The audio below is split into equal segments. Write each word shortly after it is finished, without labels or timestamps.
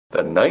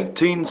The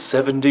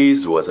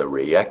 1970s was a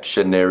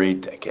reactionary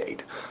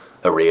decade.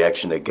 A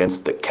reaction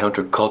against the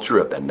counterculture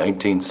of the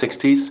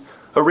 1960s,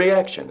 a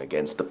reaction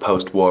against the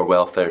post-war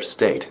welfare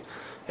state,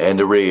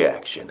 and a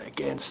reaction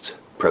against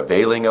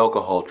prevailing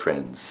alcohol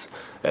trends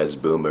as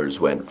boomers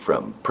went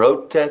from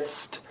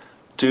protest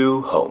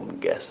to home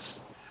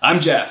guests. I'm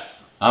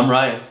Jeff. I'm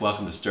Ryan.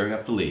 Welcome to Stirring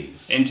Up the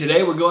Lees. And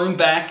today we're going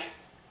back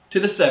to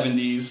the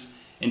 70s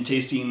and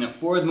tasting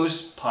four of the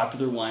most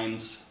popular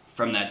wines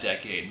from that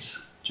decade.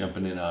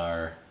 Jumping in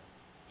our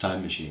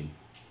time machine.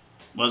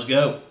 Let's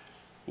go.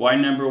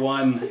 Wine number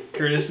one,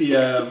 courtesy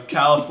of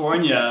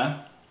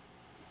California,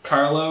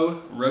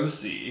 Carlo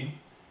Rossi,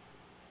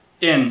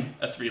 in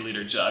a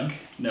 3-liter jug,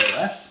 no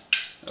less.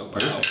 Oh wow,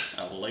 perfect.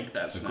 I like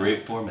that. It's a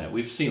great format.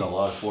 We've seen a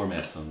lot of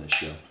formats on this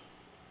show.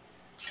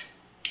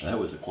 That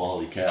was a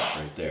quality cap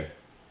right there.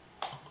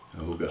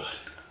 Oh god.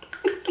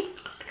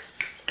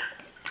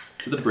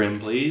 To the brim,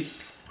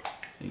 please.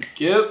 Thank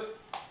you.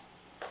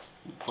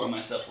 Pour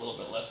myself a little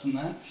bit less than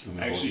that.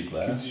 Actually,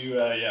 could you,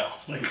 yeah,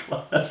 hold my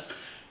glass.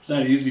 It's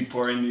not easy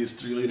pouring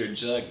these 3-liter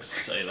jugs,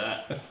 I'll tell you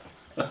that.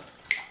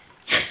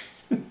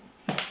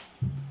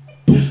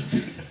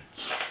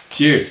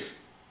 Cheers.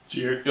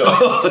 Cheers.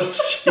 Oh,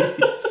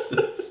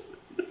 Jesus.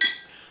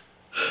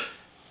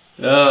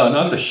 Oh,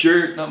 not the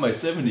shirt, not my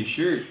 70s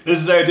shirt. This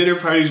is how dinner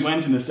parties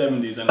went in the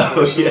 70s,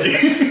 unfortunately.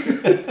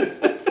 Oh,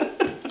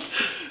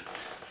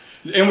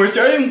 yeah. And we're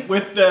starting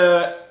with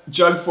the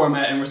jug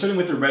format, and we're starting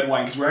with the red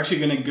wine because we're actually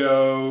going to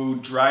go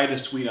dry to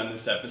sweet on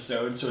this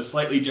episode, so a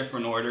slightly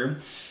different order.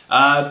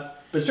 But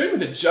starting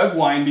with the jug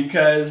wine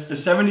because the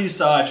 70s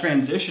saw a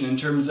transition in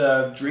terms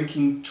of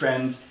drinking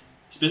trends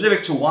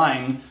specific to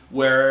wine,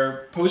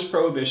 where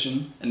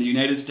post-prohibition in the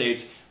United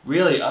States,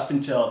 really up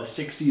until the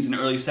 60s and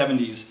early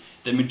 70s,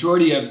 the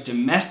majority of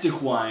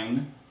domestic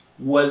wine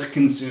was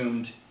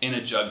consumed in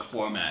a jug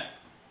format.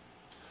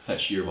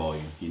 That's sheer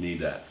volume. You need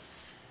that.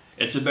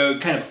 It's about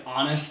kind of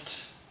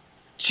honest,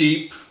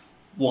 cheap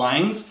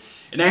wines.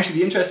 And actually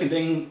the interesting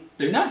thing,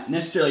 they're not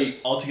necessarily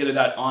altogether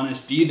that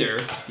honest either.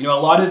 You know,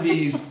 a lot of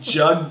these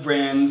jug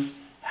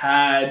brands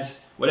had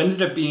what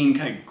ended up being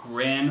kind of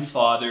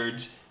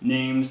grandfathered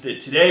names that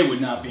today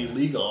would not be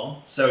legal.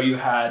 So you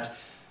had,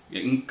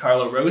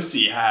 Carlo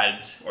Rossi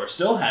had, or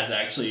still has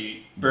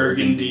actually,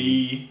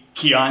 Burgundy,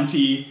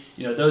 Chianti.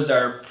 You know, those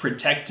are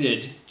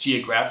protected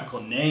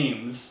geographical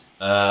names.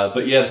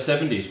 But yeah, the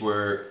 70s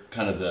were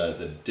kind of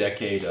the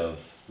decade of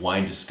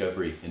wine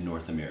discovery in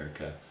North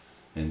America.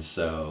 And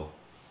so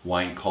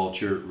wine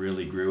culture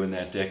really grew in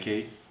that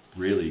decade,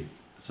 really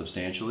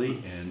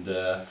substantially.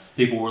 And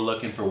people were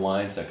looking for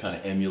wines that kind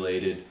of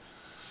emulated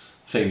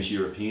famous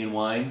European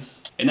wines.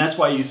 And that's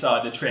why you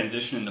saw the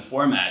transition in the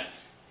format.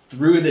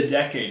 Through the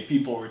decade,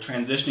 people were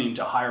transitioning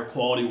to higher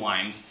quality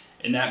wines.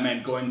 And that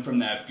meant going from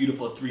that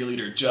beautiful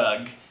 3-liter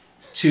jug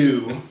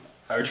to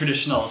our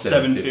traditional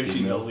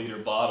 750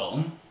 milliliter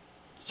bottle.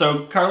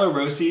 So Carlo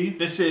Rossi,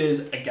 this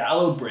is a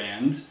Gallo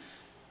brand.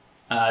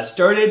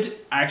 Started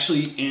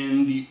actually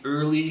in the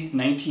early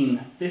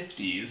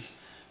 1950s,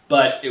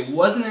 but it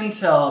wasn't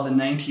until the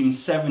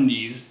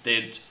 1970s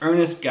that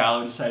Ernest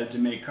Gallo decided to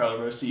make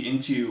Carlo Rossi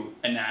into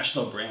a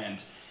national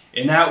brand.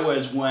 And that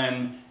was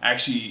when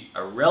actually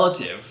a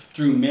relative,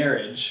 through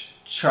marriage,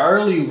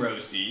 Charlie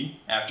Rossi,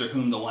 after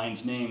whom the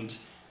wine's named,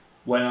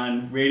 went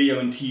on radio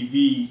and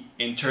TV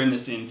and turned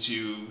this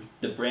into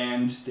the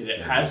brand that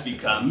it has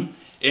become,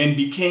 and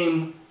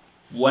became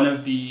one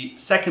of the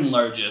second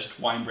largest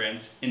wine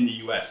brands in the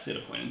US at a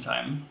point in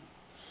time.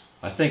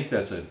 I think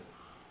that's a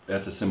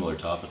similar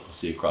topic we'll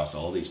see across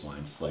all these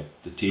wines. It's like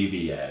the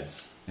TV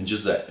ads and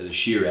just the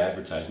sheer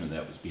advertisement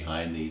that was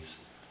behind these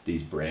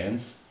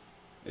brands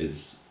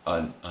is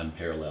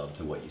unparalleled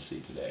to what you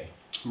see today.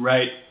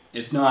 Right.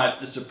 It's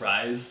not a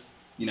surprise,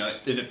 you know,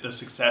 the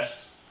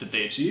success that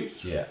they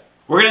achieved. Yeah.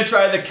 We're gonna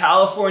try the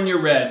California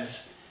Red.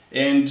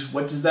 And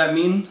what does that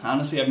mean?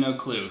 Honestly, I have no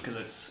clue because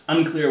it's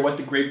unclear what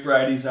the grape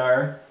varieties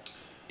are.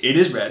 It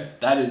is red.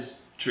 That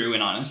is true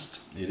and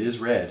honest. It is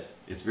red.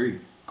 It's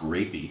very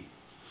grapey.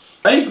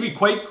 I think it'd be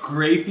quite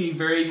grapey,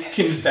 very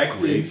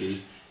confected.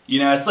 Grapey. You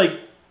know, it's like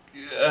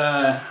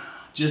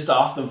just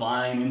off the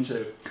vine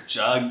into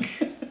jug.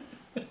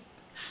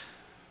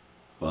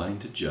 Vine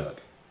to jug.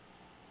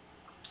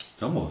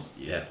 It's almost,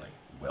 yeah, like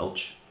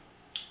Welch.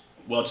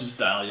 Welch's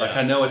style, yeah. Like,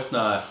 I know it's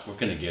not, we're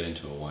going to get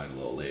into a wine a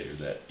little later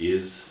that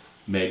is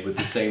made with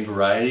the same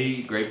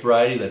variety, grape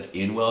variety that's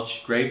in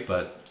Welch grape,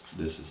 but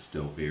this is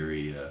still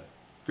very,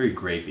 very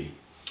grapey.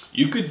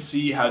 You could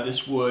see how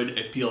this would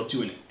appeal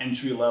to an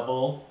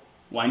entry-level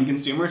wine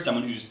consumer,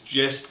 someone who's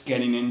just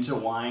getting into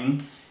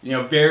wine. You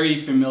know, very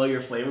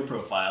familiar flavor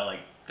profile, like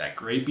that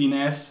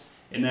grapiness.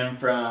 And then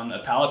from a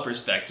palate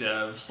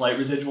perspective, slight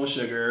residual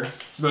sugar.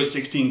 It's about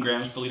 16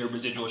 grams per liter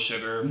residual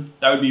sugar.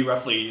 That would be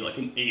roughly like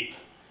an eighth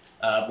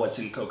of what's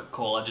in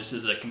Coca-Cola, just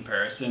as a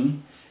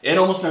comparison. And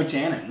almost no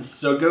tannins.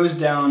 So it goes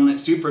down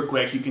super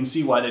quick. You can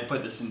see why they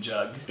put this in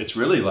jug. It's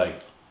really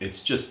like,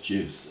 it's just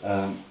juice.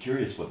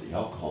 Curious what the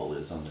alcohol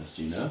is on this,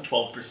 do you know?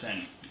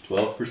 12%.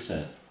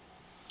 12%.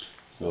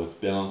 So it's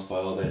balanced by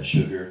all that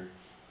sugar.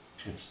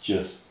 It's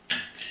just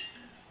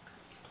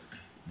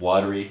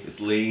watery. It's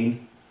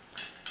lean.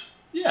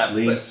 Yeah,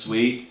 lean, but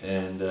sweet,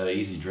 and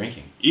easy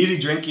drinking. Easy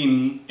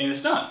drinking, and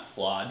it's not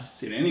flawed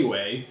in any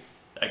way.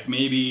 Like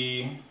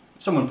maybe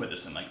if someone put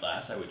this in my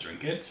glass, I would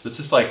drink it. This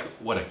is like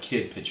what a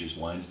kid pictures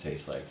wine to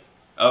taste like.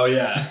 Oh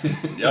yeah.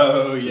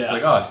 Oh yeah. Just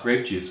like, oh, it's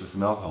grape juice with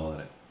some alcohol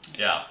in it.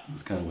 Yeah.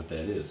 That's kind of what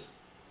that is.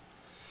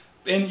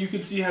 And you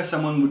could see how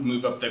someone would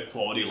move up the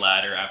quality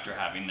ladder after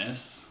having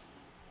this.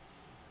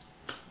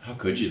 How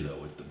could you though,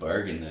 with the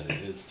bargain that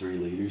it is? 3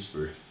 liters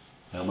for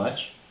how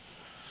much?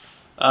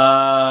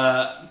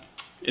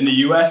 In the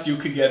US, you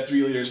could get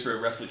 3 liters for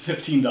roughly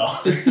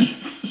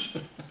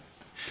 $15.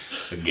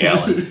 A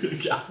gallon.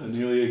 Yeah,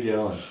 nearly a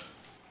gallon.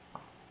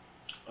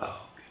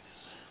 Oh,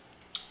 goodness.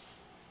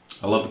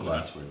 I love the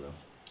glassware, though.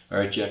 All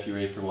right, Jeff, you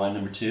ready for wine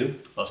number 2?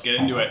 Let's get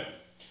into it.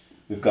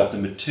 We've got the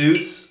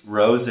Mateus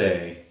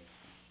Rosé,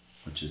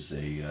 which is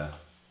a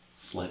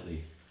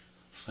slightly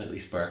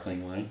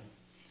sparkling wine.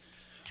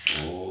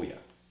 Oh, yeah.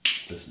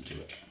 Listen to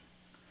it.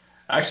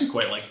 I actually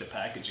quite like the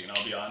packaging,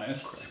 I'll be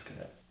honest.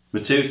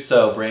 Mateus,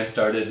 so brand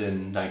started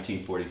in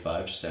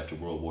 1945, just after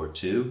World War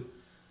II.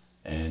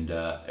 And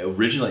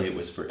originally it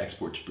was for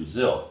export to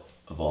Brazil,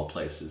 of all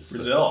places.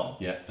 Brazil?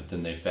 But, yeah, but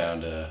then they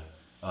found a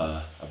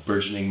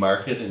burgeoning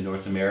market in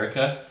North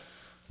America.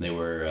 They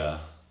were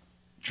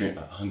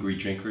hungry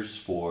drinkers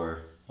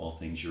for all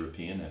things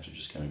European after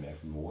just coming back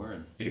from the war.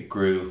 And it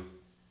grew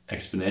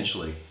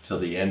exponentially till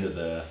the end of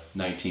the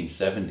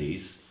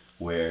 1970s,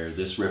 where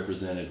this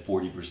represented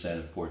 40%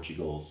 of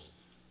Portugal's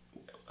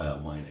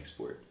wine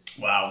export.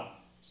 Wow.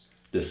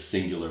 This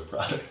singular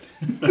product,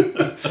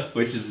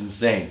 which is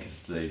insane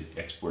because they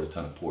export a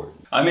ton of port.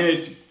 I mean,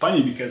 it's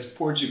funny because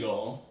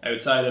Portugal,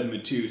 outside of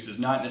Mateus, is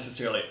not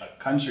necessarily a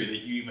country that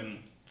you even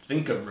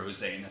think of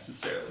rosé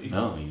necessarily.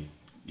 No,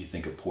 you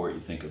think of port,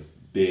 you think of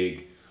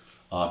big,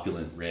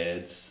 opulent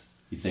reds,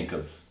 you think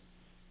of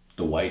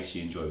the whites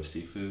you enjoy with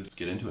seafood. Let's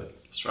get into it.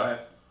 Let's try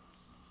it.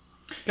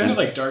 Kind of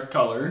like dark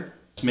color.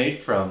 It's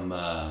made from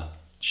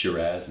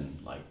Shiraz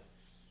and like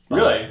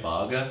really?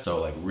 Baga.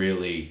 So like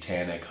really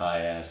tannic,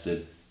 high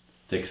acid,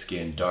 thick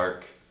skin,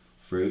 dark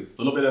fruit.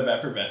 A little bit of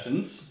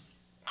effervescence.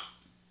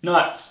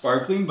 Not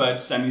sparkling,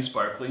 but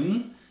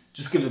semi-sparkling.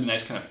 Just gives it a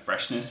nice kind of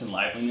freshness and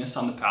liveliness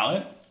on the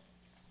palate.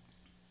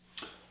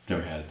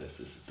 Never had this.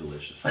 This is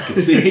delicious. I can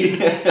see.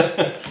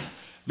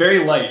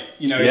 Very light.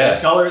 You know, yeah.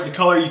 the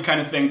color you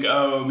kind of think,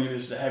 oh, maybe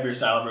this is a heavier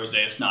style of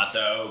rosé. It's not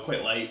though.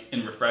 Quite light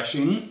and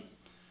refreshing.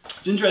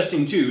 It's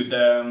interesting too.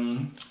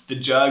 The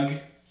jug,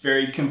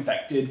 very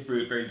confected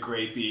fruit, very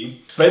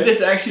grapey. But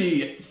this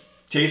actually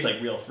tastes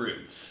like real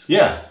fruits.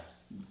 Yeah,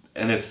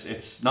 and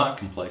it's not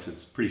complex.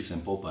 It's pretty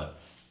simple, but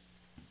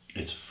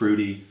it's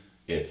fruity.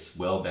 It's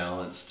well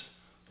balanced.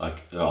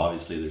 Like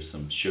obviously there's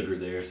some sugar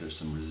there. So there's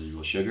some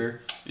residual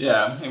sugar.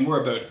 Yeah, and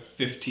we're about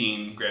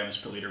 15 grams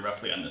per liter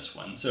roughly on this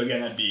one. So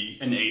again, that'd be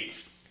an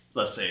eighth,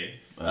 let's say,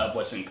 of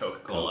what's in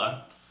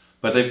Coca-Cola.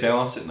 But they've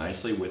balanced it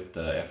nicely with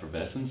the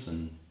effervescence,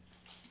 and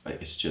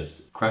it's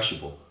just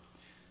crushable,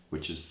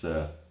 which is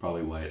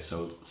probably why it's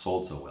sold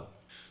so well.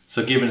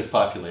 So given its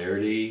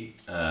popularity,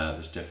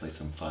 there's definitely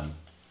some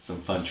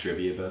fun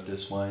trivia about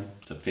this wine.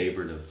 It's a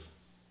favorite of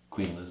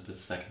Queen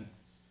Elizabeth II.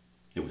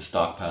 It was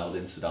stockpiled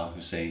in Saddam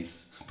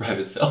Hussein's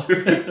private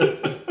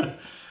cellar.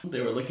 They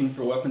were looking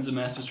for weapons of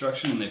mass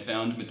destruction and they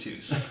found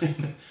Mateus.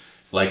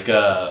 Like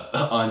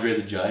Andre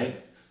the Giant,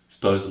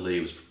 supposedly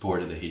it was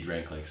reported that he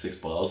drank like 6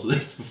 bottles of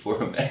this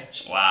before a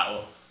match.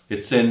 Wow.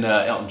 It's in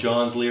Elton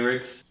John's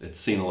lyrics. It's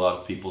seen a lot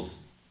of people's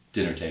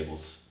dinner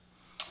tables.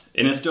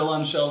 And it's still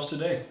on shelves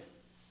today.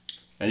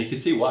 And you can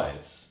see why.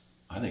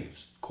 I think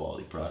it's a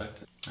quality product.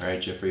 All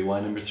right, Jeffrey,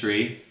 wine number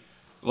 3.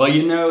 Well,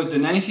 you know, the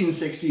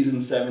 1960s and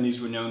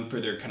 70s were known for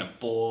their kind of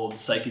bold,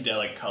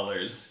 psychedelic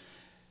colors.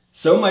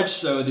 So much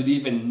so that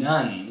even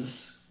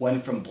nuns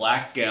went from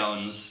black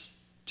gowns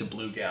to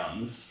blue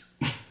gowns.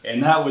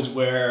 And that was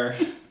where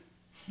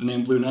the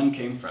name Blue Nun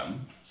came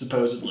from,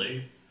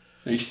 supposedly.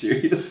 Are you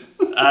serious?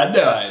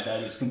 No,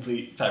 that is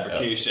complete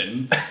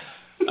fabrication.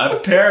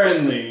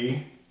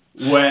 Apparently,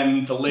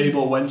 when the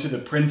label went to the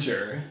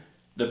printer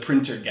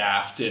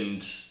gaffed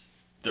and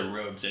the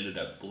robes ended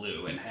up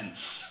blue, and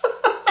hence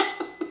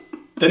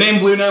the name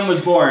Blue Nun was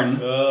born.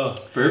 Oh,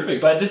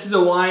 perfect. But this is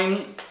a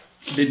wine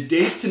that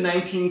dates to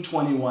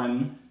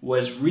 1921,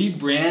 was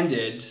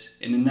rebranded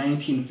in the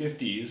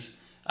 1950s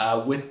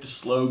with the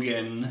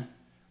slogan,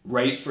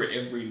 "Right for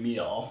every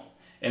meal."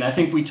 And I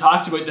think we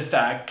talked about the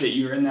fact that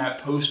you're in that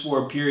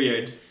post-war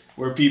period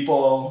where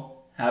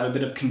people have a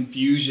bit of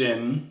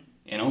confusion,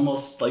 and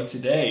almost like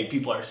today,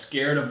 people are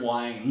scared of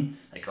wine.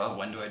 Like, oh,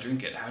 when do I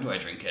drink it? How do I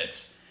drink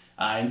it?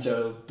 And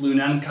so Blue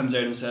Nun comes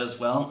out and says,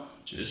 well,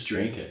 just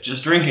drink it.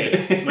 Just drink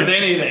it with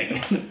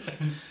anything.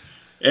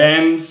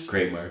 And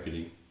great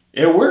marketing.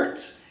 It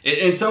worked.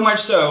 And so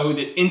much so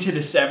that into the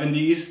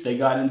 70s, they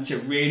got into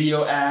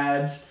radio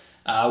ads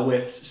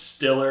with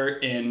Stiller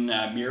in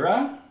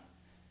Mira.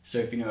 So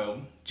if you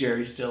know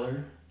Jerry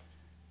Stiller,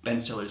 Ben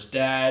Stiller's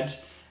dad,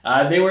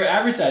 they were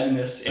advertising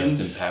this. Rest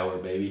in power,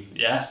 baby.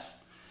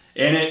 Yes.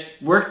 And it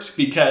worked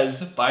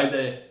because by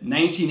the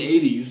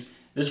 1980s,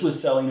 this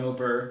was selling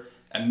over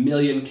 1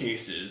 million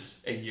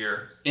cases a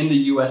year in the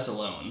US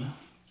alone.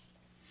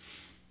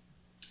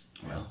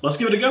 Well, let's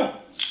give it a go.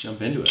 Let's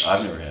jump into it.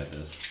 I've never had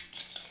this.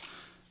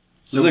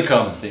 So, there's a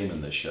common theme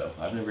in this show.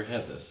 I've never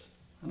had this.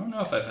 I don't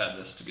know if I've had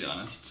this, to be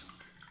honest.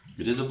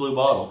 It is a blue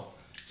bottle.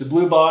 It's a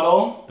blue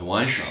bottle. The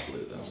wine's not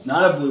blue, though. It's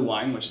not a blue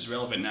wine, which is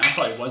relevant now.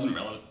 Probably wasn't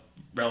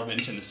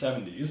relevant in the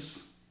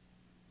 70s.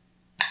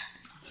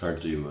 It's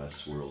hard to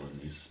swirl in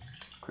these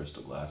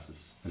crystal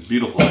glasses. As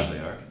beautiful as they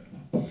are.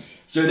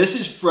 So this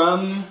is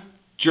from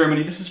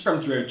Germany. This is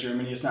from throughout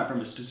Germany. It's not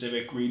from a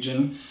specific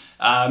region.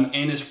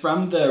 And it's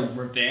from the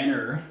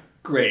Rivaner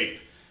grape,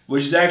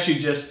 which is actually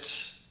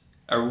just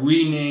a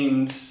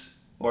renamed,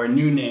 or a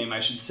new name, I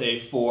should say,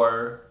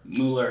 for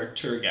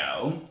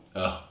Müller-Thurgau.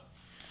 Oh,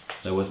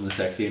 that wasn't a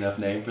sexy enough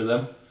name for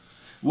them?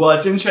 Well,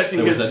 it's interesting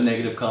because there was a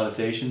negative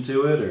connotation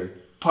to it, or?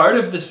 Part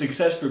of the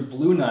success for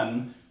Blue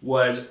Nun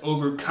was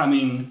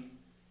overcoming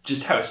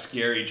just how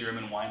scary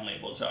German wine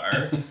labels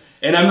are.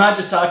 And I'm not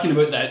just talking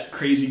about that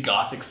crazy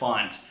Gothic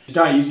font. It's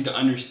not easy to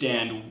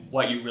understand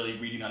what you're really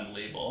reading on the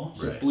label.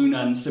 So right. Blue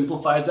Nun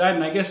simplifies that,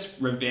 and I guess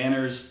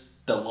Rivaner's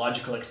the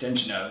logical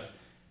extension of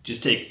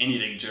just take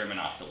anything German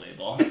off the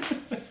label.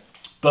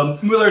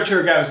 But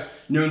Müller-Thurgau is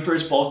known for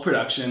its bulk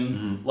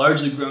production,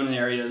 largely grown in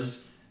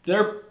areas that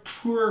are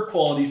poor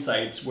quality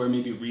sites where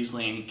maybe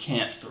Riesling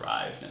can't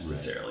thrive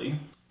necessarily. Right.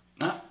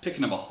 Not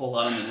picking up a whole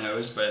lot on the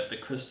nose, but the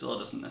crystal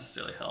doesn't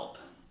necessarily help.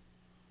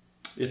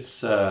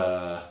 It's, you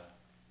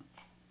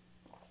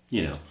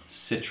know,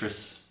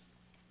 citrus.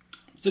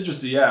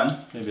 Citrusy, yeah.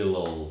 Maybe a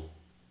little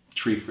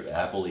tree for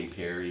apple-y,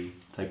 peary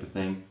type of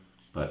thing,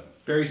 but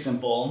very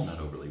simple. Not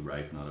overly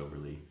ripe, not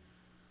overly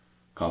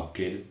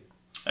complicated.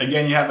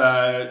 Again, you have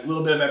a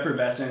little bit of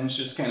effervescence,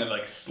 just kind of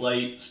like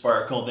slight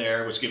sparkle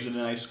there, which gives it a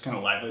nice kind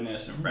of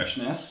liveliness and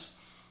freshness.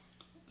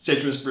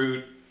 Citrus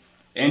fruit,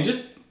 and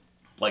just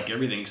like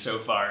everything so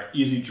far,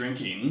 easy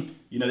drinking.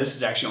 You know, this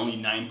is actually only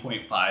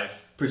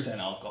 9.5%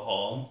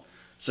 alcohol,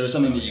 so it's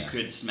something that you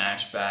could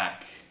smash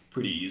back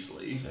pretty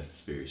easily.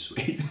 That's very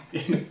sweet.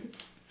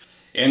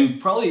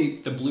 And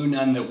probably the Blue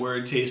Nun that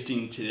we're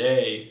tasting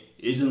today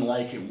isn't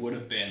like it would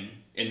have been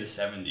in the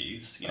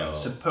 70s. You know,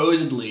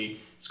 supposedly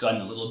it's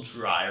gotten a little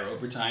drier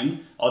over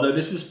time, although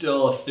this is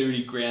still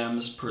 30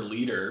 grams per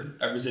liter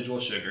of residual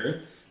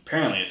sugar.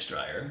 Apparently it's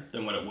drier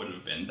than what it would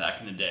have been back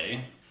in the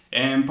day.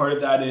 And part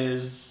of that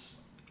is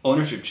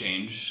ownership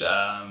change.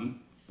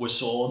 Was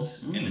sold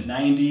in the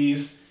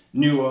 90s,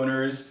 new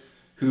owners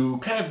who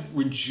kind of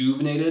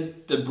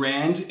rejuvenated the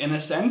brand in a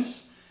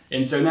sense.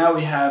 And so now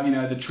we have, you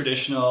know, the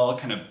traditional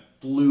kind of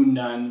Blue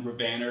Nun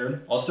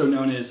Rivaner, also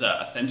known as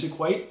authentic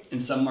white in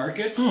some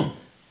markets.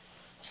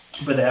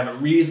 But they have a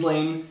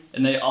Riesling,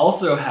 and they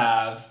also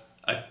have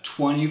a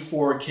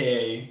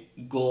 24K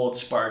gold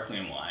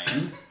sparkling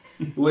wine,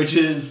 which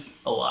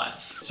is a lot.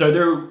 So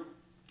they're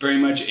very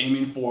much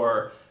aiming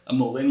for a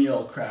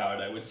millennial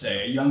crowd, I would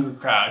say, a younger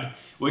crowd,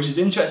 which is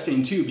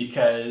interesting too,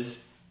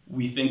 because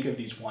we think of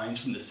these wines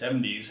from the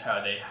 70s,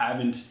 how they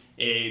haven't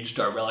aged,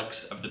 are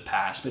relics of the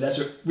past, but that's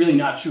really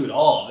not true at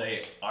all.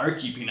 They are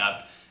keeping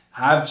up,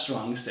 have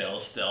strong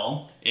sales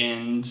still,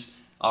 and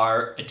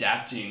are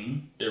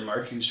adapting their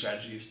marketing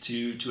strategies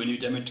to a new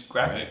demographic.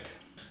 Right.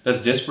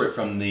 That's disparate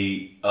from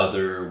the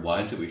other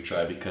wines that we've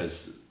tried,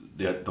 because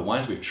the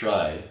wines we've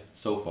tried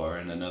so far,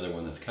 and another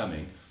one that's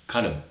coming,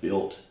 kind of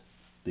built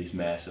these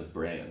massive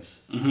brands.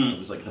 It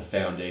was like the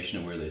foundation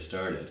of where they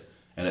started,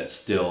 and it's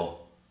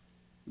still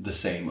the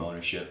same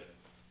ownership,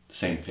 the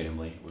same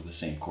family, or the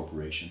same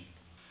corporation.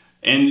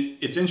 And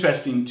it's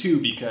interesting too,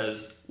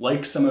 because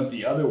like some of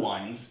the other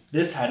wines,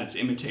 this had its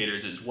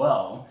imitators as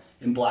well.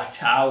 And Black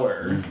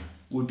Tower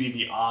would be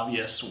the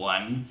obvious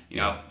one. You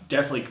know,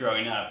 definitely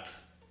growing up,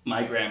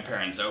 my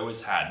grandparents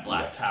always had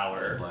Black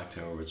Tower. Black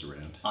Tower was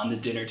around on the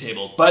dinner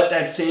table. But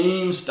that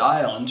same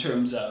style in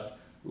terms of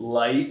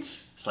light,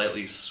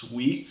 slightly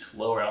sweet,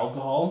 lower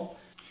alcohol.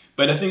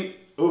 But I think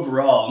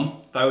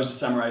overall, if I was to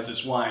summarize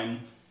this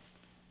wine,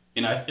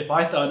 if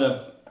I thought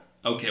of,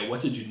 okay,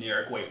 what's a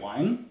generic white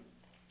wine?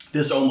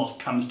 This almost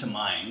comes to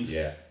mind.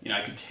 Yeah. You know,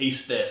 I could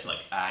taste this like,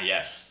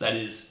 yes, that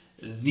is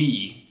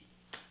the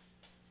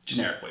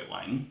generic white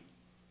wine.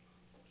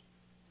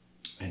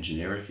 And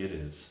generic it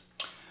is.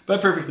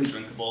 But perfectly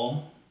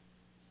drinkable.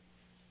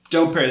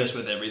 Don't pair this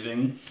with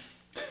everything.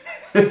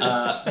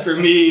 For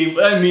me,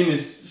 I mean,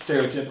 it's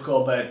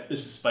stereotypical, but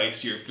this is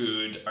spicier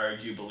food,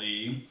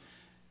 arguably.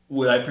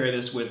 Would I pair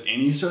this with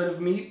any sort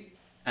of meat?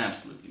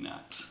 Absolutely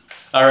not.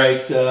 All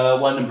right,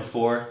 wine number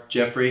 4,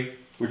 Jeffrey.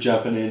 We're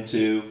jumping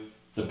into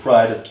the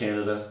pride of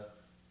Canada,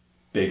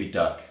 Baby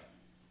Duck.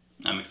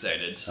 I'm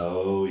excited.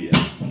 Oh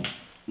yeah.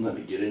 Let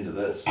me get into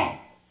this.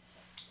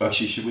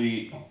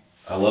 Actually,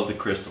 I love the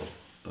crystal,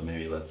 but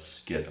maybe let's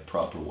get a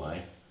proper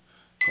wine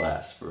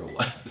glass for a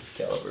wine of this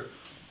caliber.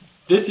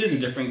 This is a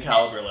different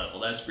caliber level,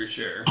 that's for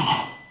sure.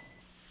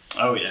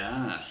 Oh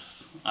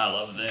yes, I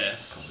love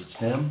this.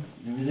 Colored stem,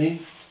 everything.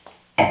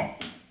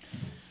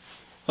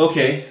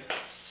 Okay,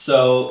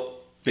 so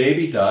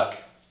Baby Duck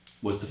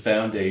was the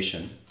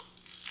foundation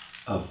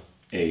of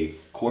a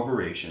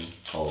corporation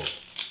called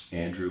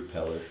Andrew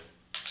Peller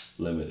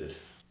Limited.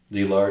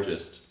 The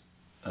largest,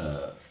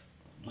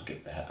 look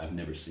at that, I've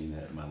never seen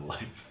that in my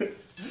life.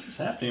 What's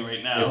happening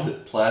right now? It's a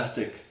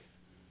plastic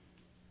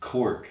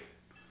cork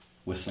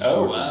with some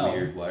sort of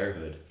weird wire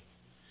hood.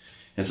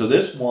 And so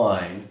this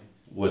wine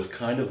was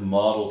kind of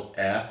modeled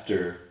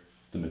after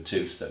the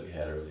Mateus that we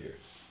had earlier.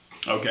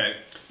 Okay.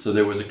 So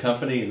there was a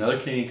company, another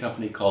Canadian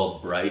company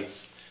called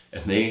Bright's,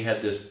 and they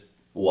had this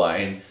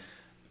wine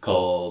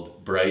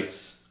called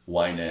Bright's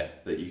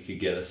Winette that you could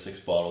get a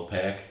 6-bottle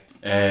pack.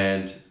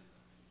 And,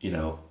 you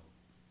know,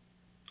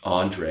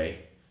 André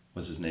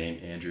was his name.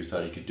 Andrew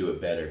thought he could do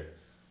it better.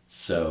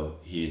 So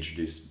he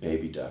introduced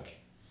Baby Duck.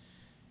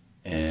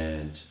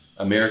 And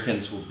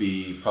Americans will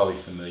be probably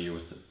familiar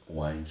with the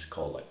wines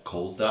called like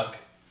Cold Duck.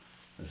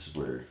 This is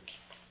where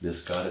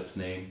this got its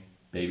name,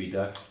 Baby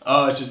Duck.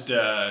 Oh, it's just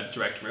a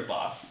direct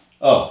ripoff.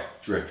 Oh,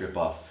 direct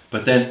ripoff.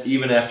 But then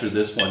even after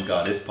this one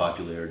got its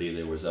popularity,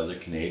 there was other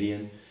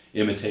Canadian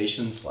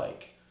imitations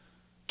like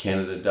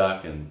Canada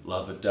Duck and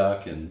Love a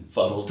Duck and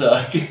Funnel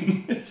Duck.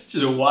 It's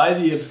just... So why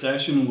the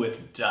obsession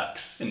with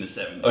ducks in the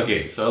 70s? Okay,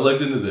 so I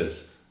looked into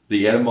this,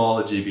 the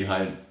etymology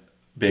behind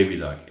Baby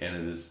Duck, and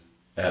it is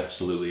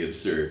absolutely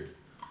absurd.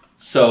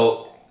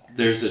 So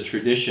there's a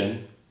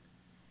tradition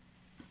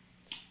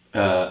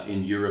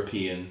in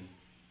European...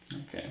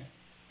 Okay.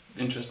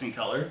 Interesting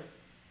color.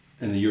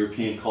 In the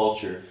European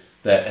culture,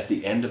 that at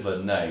the end of a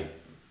night,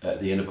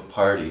 at the end of a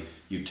party,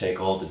 you take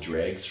all the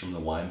dregs from the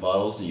wine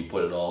bottles and you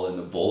put it all in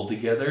a bowl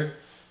together,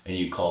 and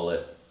you call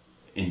it,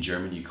 in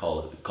German, you call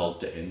it the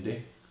Kalte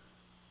Ende.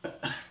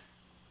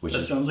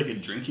 That sounds like a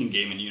drinking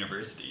game in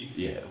university.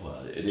 Yeah,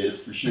 well, it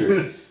is for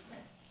sure.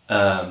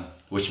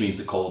 Which means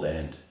the cold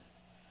end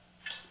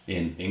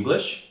in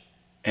English.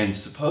 And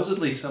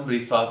supposedly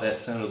somebody thought that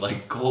sounded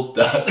like cold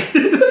duck.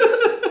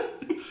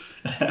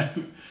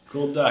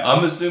 Cold duck.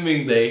 I'm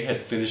assuming they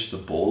had finished the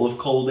bowl of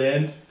cold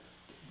end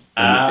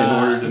in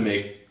order to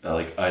make,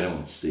 like, I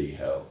don't see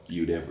how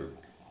you'd ever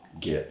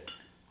get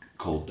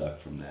cold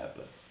duck from that.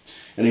 But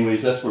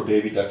anyways, that's where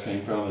Baby Duck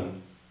came from.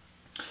 And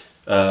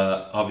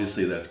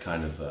obviously that's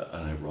kind of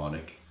an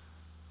ironic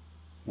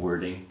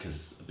wording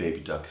because a baby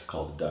duck is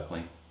called a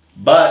duckling.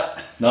 But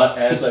not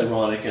as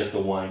ironic as the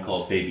wine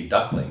called Baby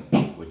Duckling,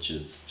 which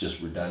is just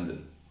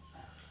redundant.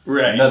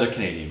 Right. Another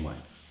Canadian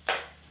wine.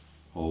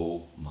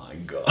 Oh my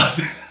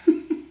God.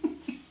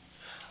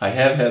 I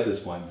have had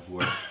this wine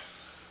before.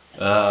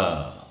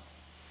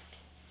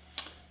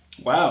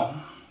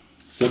 Wow.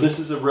 So this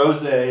is a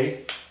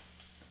Rosé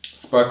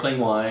sparkling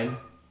wine.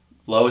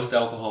 Lowest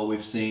alcohol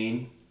we've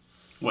seen.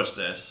 What's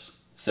this?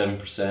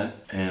 7%.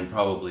 And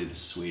probably the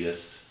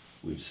sweetest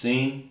we've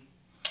seen.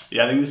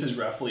 Yeah, I think this is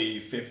roughly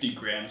 50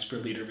 grams per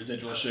liter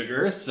residual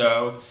sugar.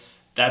 So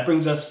that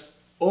brings us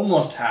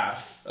almost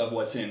half of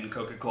what's in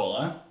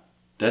Coca-Cola.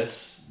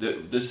 This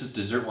is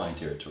dessert wine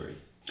territory.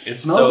 It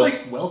smells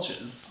like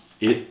Welch's.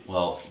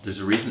 Well, there's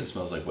a reason it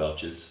smells like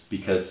Welch's,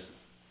 because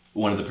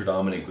one of the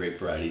predominant grape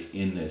varieties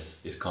in this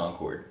is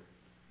Concord.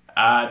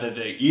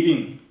 The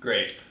eating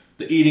grape.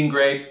 The eating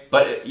grape,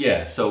 but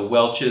yeah, so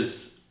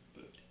Welch's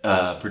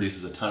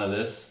produces a ton of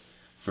this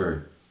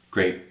for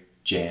grape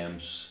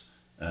jams,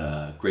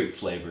 grape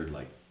flavored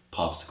like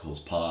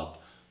popsicles,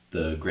 pop,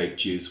 the grape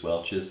juice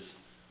Welch's,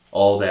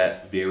 all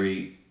that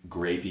very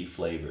grapey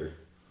flavor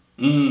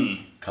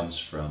comes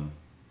from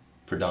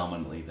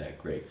predominantly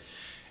that grape.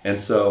 And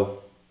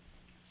so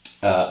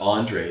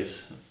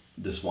Andrès,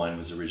 this wine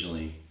was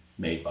originally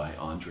made by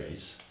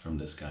Andrès, from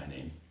this guy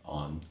named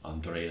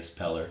Andreas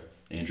Peller,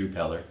 Andrew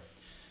Peller.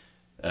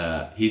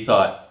 He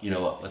thought, you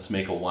know, let's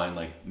make a wine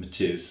like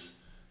Mateus,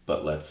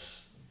 but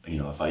let's, you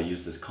know, if I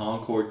use this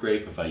Concord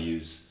grape, if I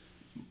use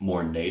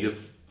more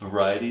native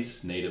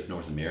varieties, native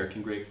North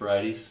American grape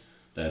varieties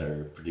that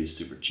are produced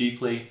super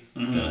cheaply,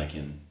 then I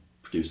can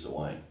produce the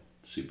wine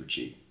super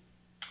cheap.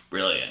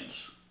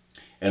 Brilliant.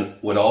 And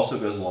what also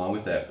goes along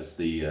with that was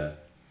the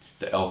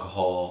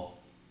alcohol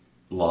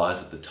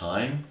laws at the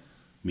time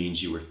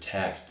means you were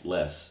taxed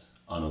less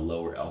on a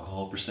lower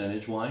alcohol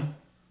percentage wine,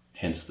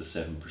 hence the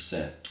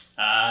 7%.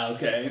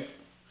 Okay.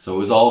 So it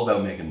was all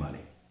about making money.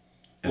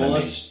 And Well,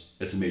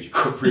 it's a major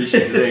corporation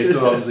today,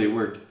 so obviously it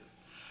worked.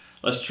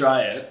 Let's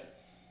try it.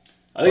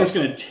 I think it's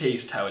going to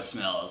taste how it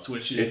smells,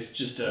 which is It's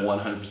just a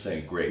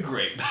 100% grape.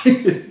 grape.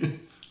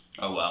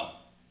 Oh, wow.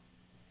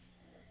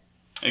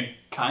 It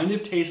kind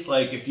of tastes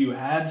like if you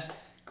had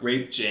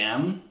grape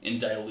jam and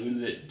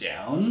diluted it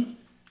down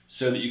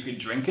so that you could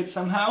drink it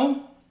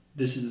somehow.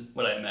 This is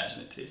what I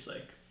imagine it tastes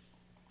like.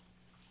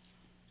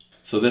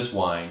 So this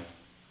wine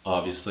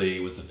obviously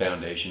was the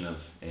foundation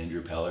of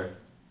Andrew Peller,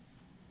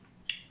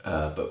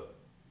 but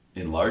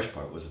in large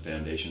part was the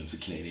foundation of the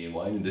Canadian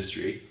wine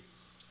industry.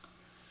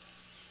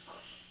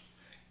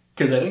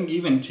 Because I think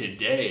even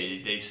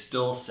today, they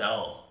still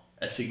sell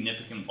a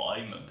significant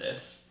volume of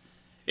this.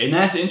 And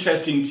that's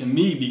interesting to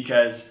me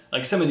because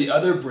like some of the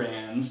other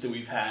brands that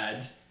we've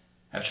had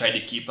have tried to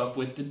keep up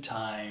with the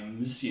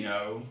times, you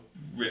know,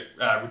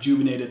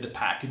 rejuvenated the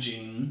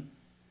packaging.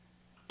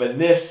 But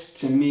this,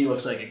 to me,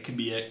 looks like it could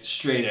be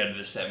straight out of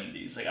the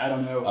 70s. Like, I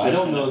don't know if I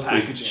don't know if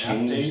they packaging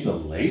changed update. the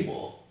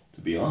label,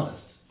 to be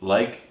honest.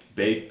 Like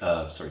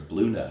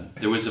Blue Nun,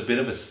 there was a bit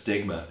of a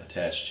stigma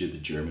attached to the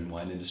German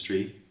wine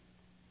industry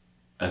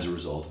as a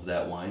result of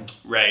that wine.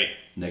 Right.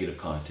 Negative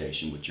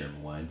connotation with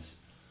German wines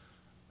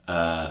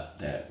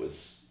that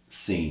was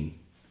seen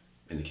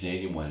in the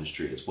Canadian wine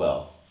industry as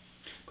well.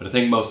 But I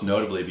think most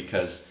notably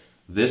because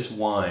this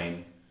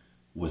wine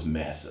was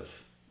massive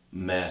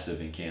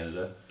in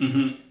Canada.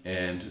 Mm-hmm.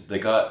 And they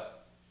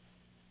got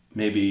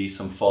maybe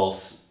some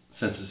false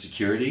sense of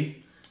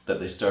security that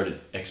they started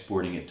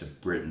exporting it to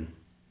Britain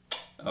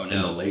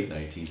in the late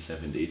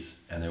 1970s.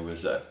 And there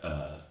was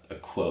a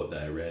quote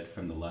that I read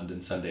from the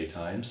London Sunday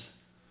Times,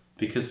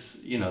 because,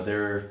 you know,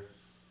 they're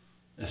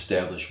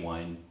established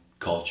wine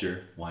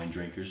culture, wine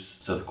drinkers.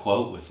 So the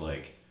quote was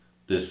like,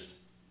 "This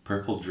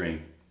purple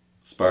drink,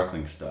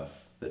 sparkling stuff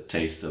that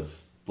tastes of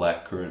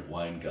black currant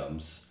wine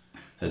gums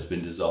has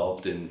been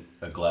dissolved in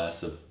a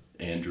glass of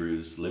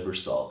Andrew's liver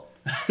salt.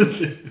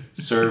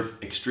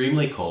 Serve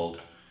extremely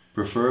cold,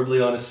 preferably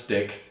on a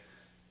stick,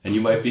 and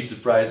you might be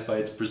surprised by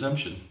its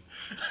presumption."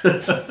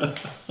 That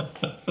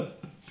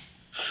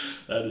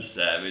is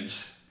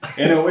savage.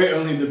 In a way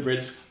only the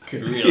Brits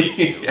could really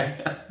do. Yeah.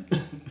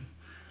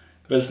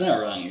 But it's not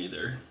wrong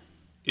either.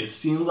 It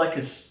seems like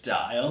a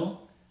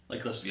style,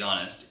 like, let's be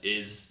honest,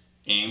 is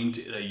aimed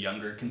at a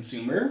younger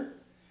consumer,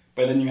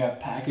 but then you have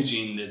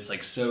packaging that's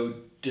like so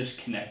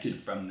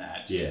disconnected from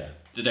that. Yeah.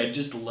 That I'd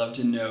just love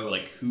to know,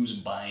 like, who's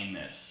buying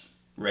this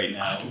right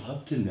now. I'd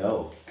love to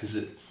know, because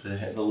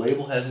the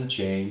label hasn't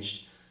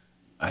changed.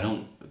 I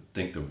don't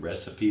think the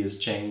recipe has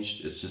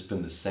changed. It's just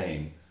been the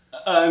same.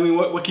 I mean,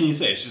 what can you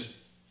say? It's just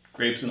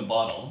grapes in a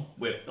bottle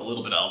with a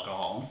little bit of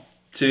alcohol.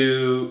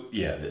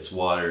 Yeah, it's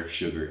water,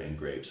 sugar, and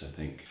grapes, I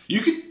think.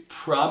 You could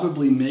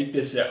probably make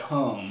this at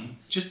home.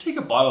 Just take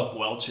a bottle of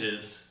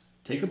Welch's,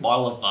 take a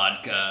bottle of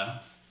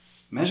vodka,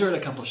 measure it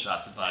a couple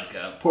shots of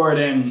vodka, pour it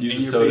in. Use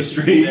and a you're soda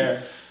basically stream.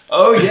 there.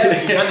 Oh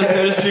yeah, you have the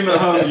soda stream at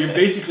home. You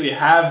basically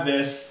have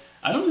this.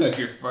 I don't know if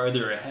you're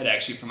farther ahead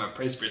actually from a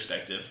price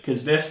perspective,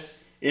 because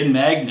this in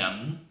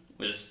Magnum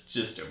was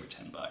just over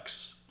 $10.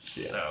 Yeah.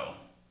 So.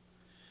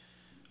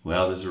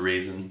 Well, there's a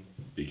reason,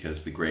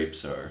 because the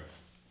grapes are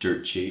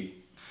dirt cheap.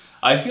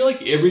 I feel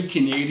like every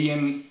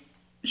Canadian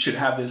should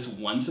have this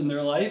once in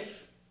their life.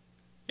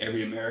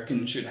 Every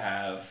American should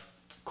have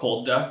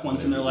cold duck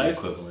once in their Whatever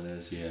life. the equivalent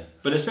is, yeah.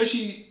 But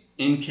especially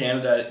in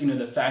Canada, you know,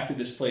 the fact that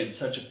this played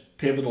such a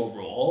pivotal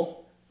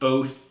role,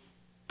 both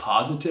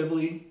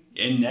positively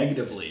and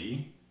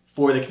negatively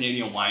for the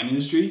Canadian wine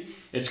industry,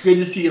 it's good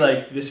to see,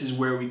 like, this is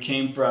where we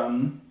came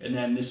from, and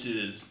then this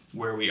is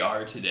where we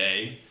are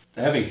today.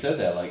 Having said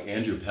that, like,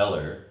 Andrew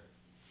Peller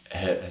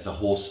has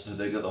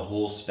they got the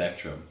whole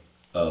spectrum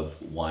of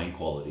wine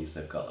qualities.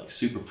 They've got like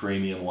super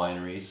premium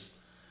wineries,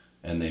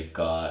 and they've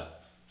got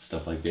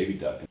stuff like Baby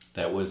Duck.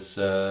 That was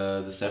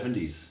the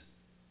 70s.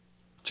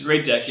 It's a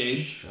great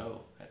decades.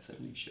 Show, that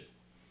 70s show.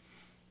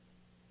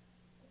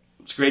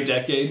 It's great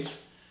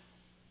decades.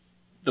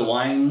 The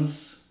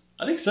wines,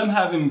 I think some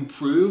have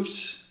improved,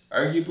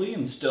 arguably,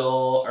 and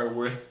still are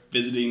worth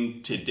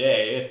visiting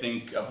today. I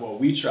think of what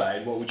we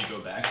tried, what would you go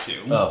back to?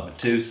 Oh,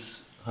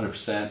 Mateus,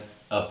 100%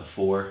 of the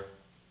 4.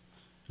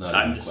 Not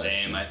I'm even the a question.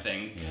 same, I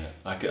think.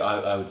 Yeah,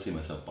 I would see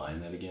myself buying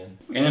that again.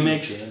 And it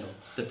makes Candle.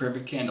 the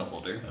perfect candle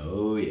holder.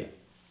 Oh yeah.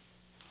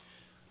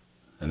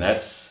 And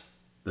that's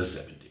the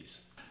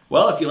 70s.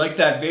 Well, if you like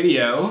that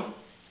video,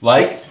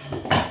 Like,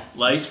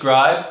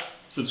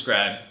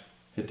 subscribe,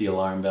 hit the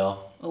alarm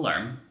bell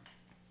alarm.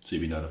 so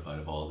you'll be notified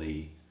of all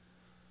the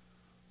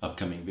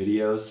upcoming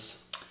videos.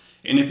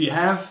 And if you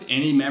have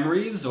any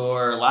memories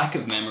or lack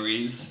of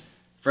memories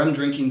from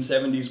drinking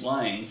 70s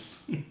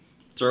wines,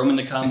 throw them in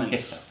the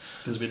comments,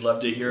 because we'd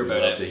love to hear about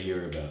it. We'd love to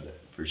hear about it,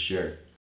 for sure.